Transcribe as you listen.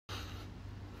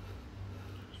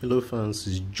Hello fans,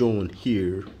 it's John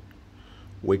here.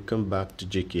 Welcome back to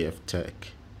JKF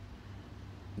Tech.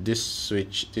 This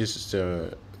switch, this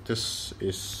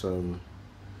is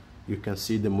you can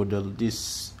see the model,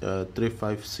 this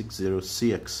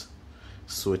 3560CX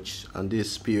switch, and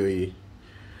this PoE.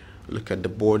 Look at the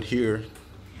board here.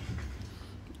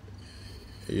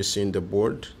 You seeing the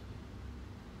board?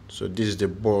 So this is the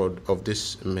board of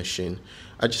this machine.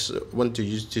 I just want to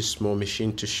use this small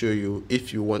machine to show you,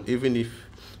 if you want, even if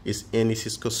it's any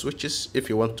Cisco switches, if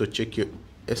you want to check your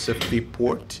SFP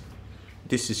port,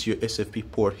 this is your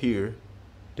SFP port here.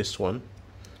 This one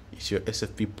is your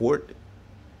SFP port,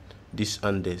 this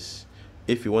and this.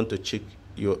 If you want to check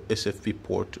your SFP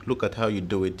port, look at how you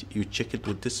do it. You check it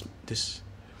with this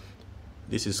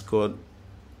is called,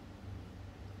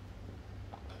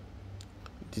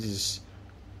 this is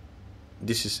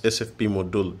SFP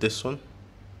module. This one,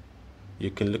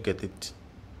 you can look at it.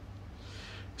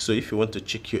 So if you want to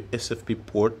check your SFP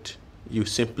port, you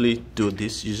simply do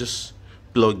this. You just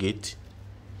plug it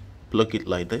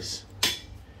like this.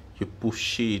 You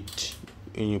push it,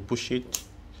 and you push it.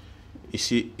 You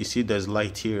see there's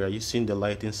light here. Are you seeing the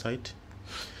light inside?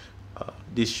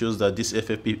 This shows that this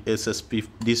SFP,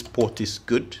 this port is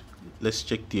good. Let's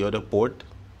check the other port.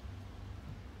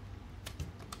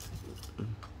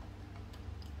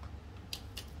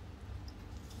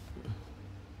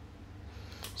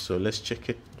 So let's check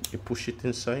it. You push it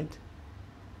inside.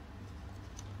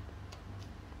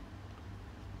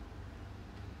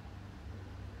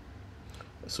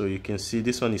 So you can see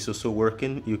this one is also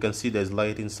working. You can see there's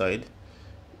light inside.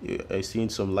 I see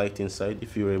some light inside.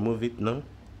 If you remove it now,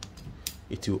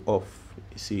 it will off.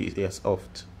 You see it has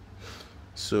offed.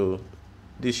 So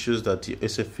this shows that the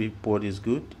SFP port is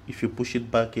good. If you push it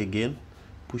back again,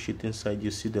 push it inside,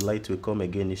 you see the light will come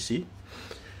again. You see.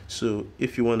 So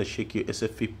if you want to check your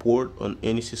SFP port on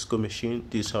any Cisco machine,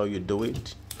 this is how you do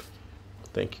it.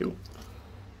 Thank you.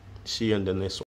 See you on the next one.